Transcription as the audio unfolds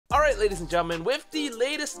Alright, ladies and gentlemen, with the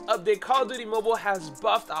latest update, Call of Duty Mobile has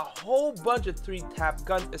buffed a whole bunch of 3-tap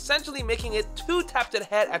guns, essentially making it 2-tap to the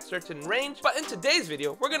head at certain range. But in today's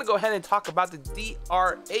video, we're gonna go ahead and talk about the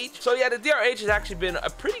DRH. So yeah, the DRH has actually been a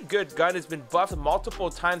pretty good gun. It's been buffed multiple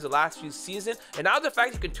times the last few seasons, and now the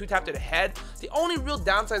fact you can 2-tap to the head, the only real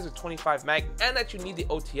downside is the 25 mag and that you need the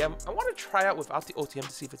OTM. I want to try out without the OTM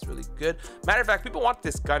to see if it's really good. Matter of fact, people want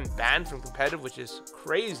this gun banned from competitive, which is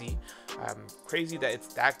crazy. Crazy that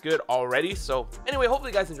it's that good already. So anyway,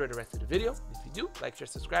 hopefully you guys enjoyed the rest of the video. If you do, like, share,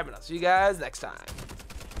 subscribe, and I'll see you guys next time.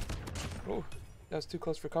 Oh, that was too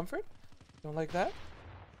close for comfort. Don't like that.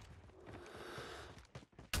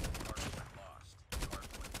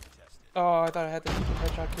 Oh, I thought I had the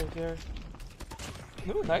headshot kill there.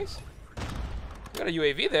 Ooh, nice. We got a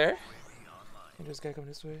UAV there. And this guy coming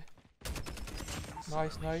this way.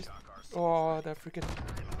 Nice, nice. Oh, that freaking...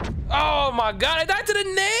 Oh my god, I died to the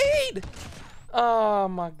nade! Oh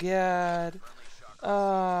my god. Where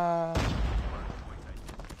are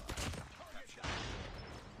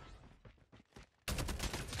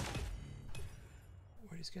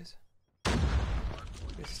these guys?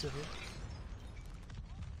 They're still here.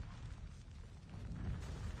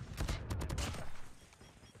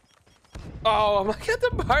 Oh my god,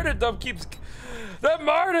 the martyrdom keeps... The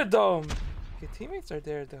martyrdom! Okay, teammates are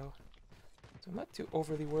there though, so I'm not too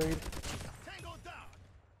overly worried.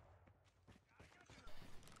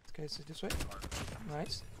 This guy's this way.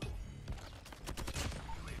 Nice.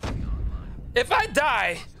 If I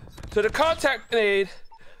die to the contact nade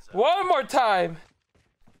one more time.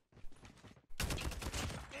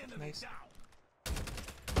 Nice.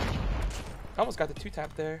 Almost got the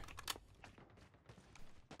 2-tap there.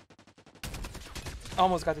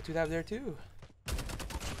 Almost got the 2-tap there too.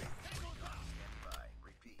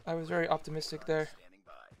 I was very optimistic there.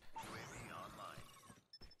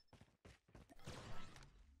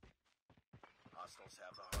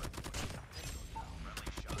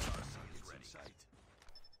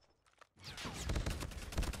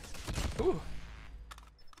 Ooh.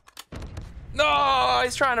 No,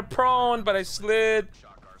 he's trying to prone, but I slid.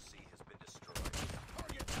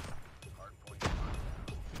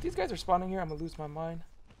 If these guys are spawning here, I'm gonna lose my mind.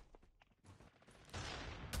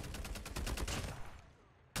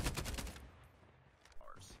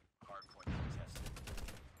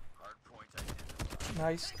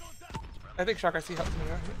 Nice. I think Shock RC helped me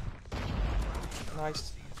out here. Nice.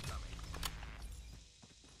 Is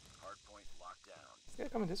this guy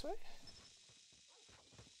coming this way?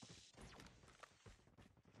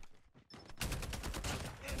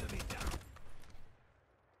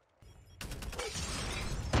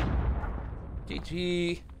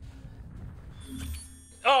 GG.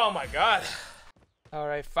 Oh my god.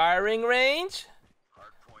 Alright, firing range.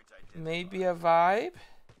 Maybe a vibe.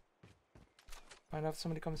 Find out if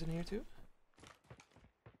somebody comes in here too.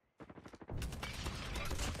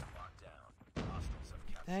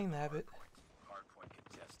 Dang nabbit.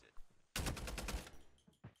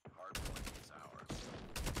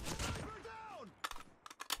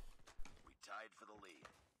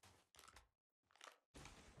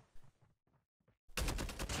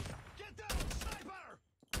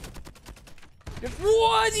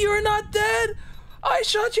 What? You're not dead? I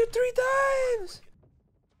shot you 3 times!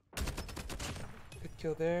 Good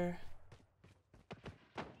kill there.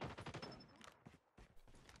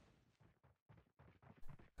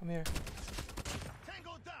 Come here.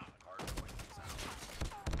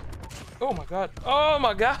 Oh my god. Oh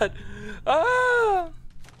my god. Ah!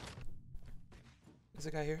 There's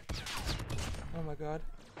a guy here. Oh my god.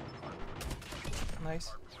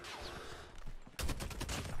 Nice.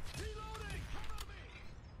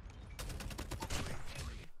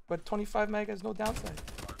 But 25 mag has no downside.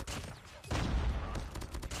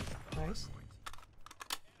 Nice.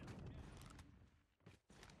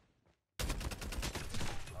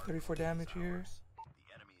 $34 damage here.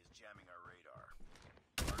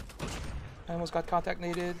 I almost got contact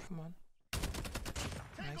naded. Come on.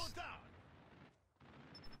 Nice.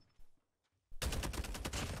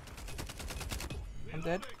 I'm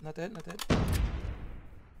dead. Not dead. Not dead.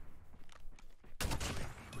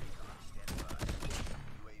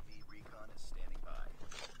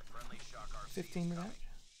 15 minutes.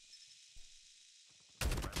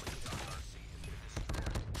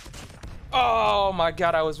 Oh my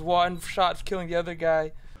god, I was one shot killing the other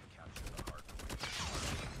guy.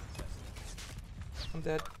 I'm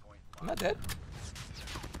dead. I'm not dead.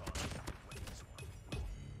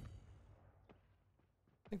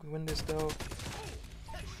 I think we win this though.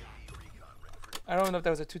 I don't know if that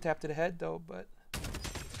was a 2-tap to the head though, but...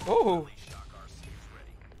 Oh!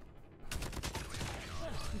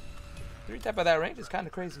 3 tap at that range is kind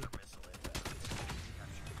of crazy.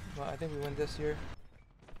 Well, I think we win this here.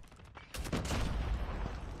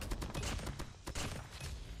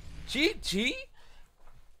 GG?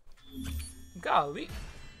 Golly.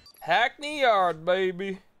 Hackney Yard,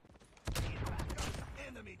 baby.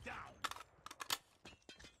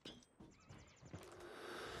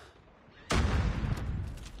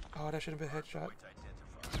 Oh, that should have been a headshot.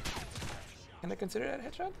 Can I consider that a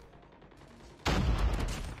headshot?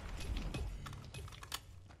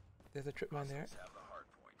 There's a trip mine there.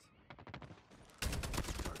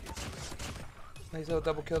 Nice little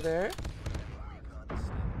double kill there.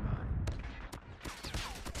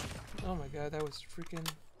 Oh my god, that was freaking...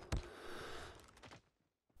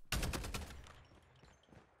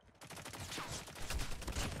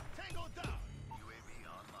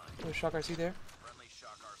 There's Shock RC there.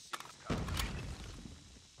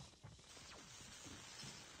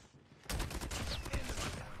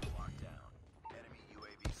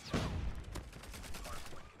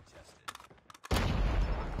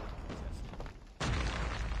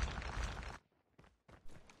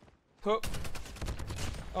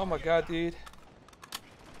 Oh my god, dude.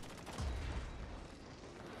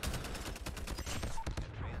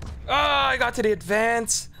 Ah, I got to the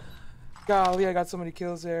advance. Golly, I got so many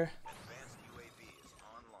kills there.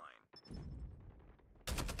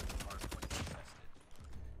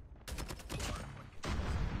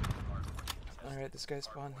 Alright, this guy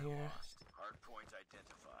spawned here.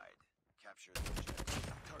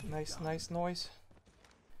 Nice noise.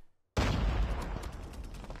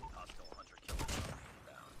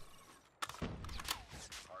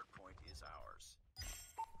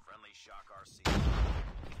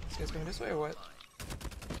 This guy's going this way or what?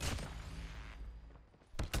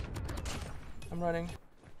 I'm running.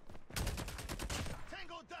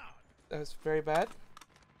 That was very bad.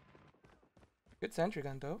 Good sentry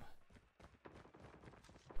gun though.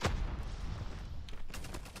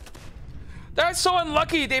 That's so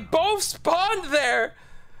unlucky. They both spawned there.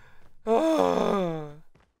 Oh.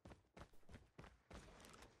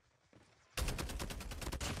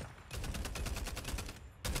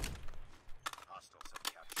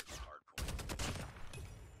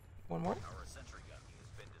 One more.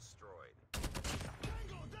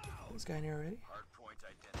 This guy in here already.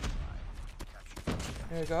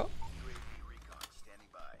 There we go.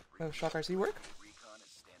 Oh, Shock RC work.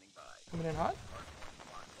 Coming in hot.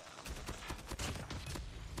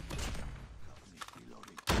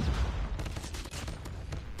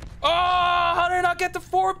 Oh, how did I not get the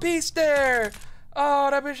 4-piece there? Oh,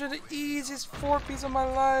 that was the easiest 4-piece of my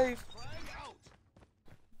life.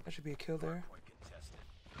 That should be a kill there.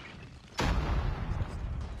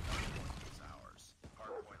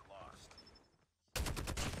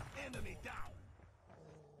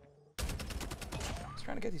 He's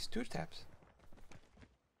trying to get these 2 taps.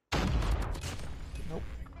 Nope.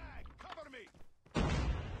 Maybe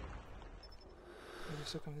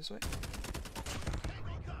still come this way.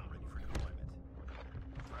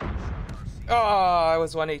 Oh, I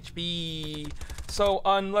was 1 HP. So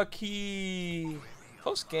unlucky.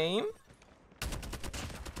 Close game.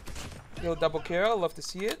 Little double kill. Love to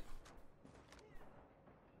see it.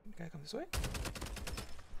 Gotta come this way.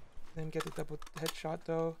 Then get the double headshot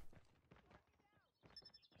though.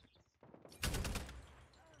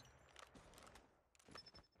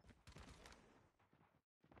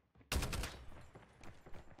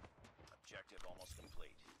 Objective almost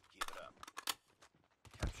complete. Keep it up.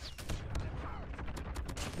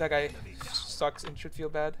 That guy sucks and should feel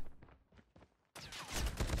bad.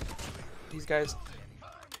 These guys,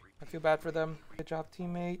 I feel bad for them. Good job,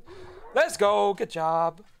 teammate. Let's go. Good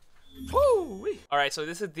job. Woo! Alright, so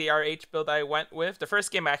this is the RH build I went with. The first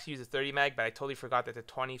game I actually used a 30 mag, but I totally forgot that the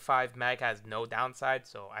 25 mag has no downside,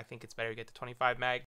 so I think it's better to get the 25 mag.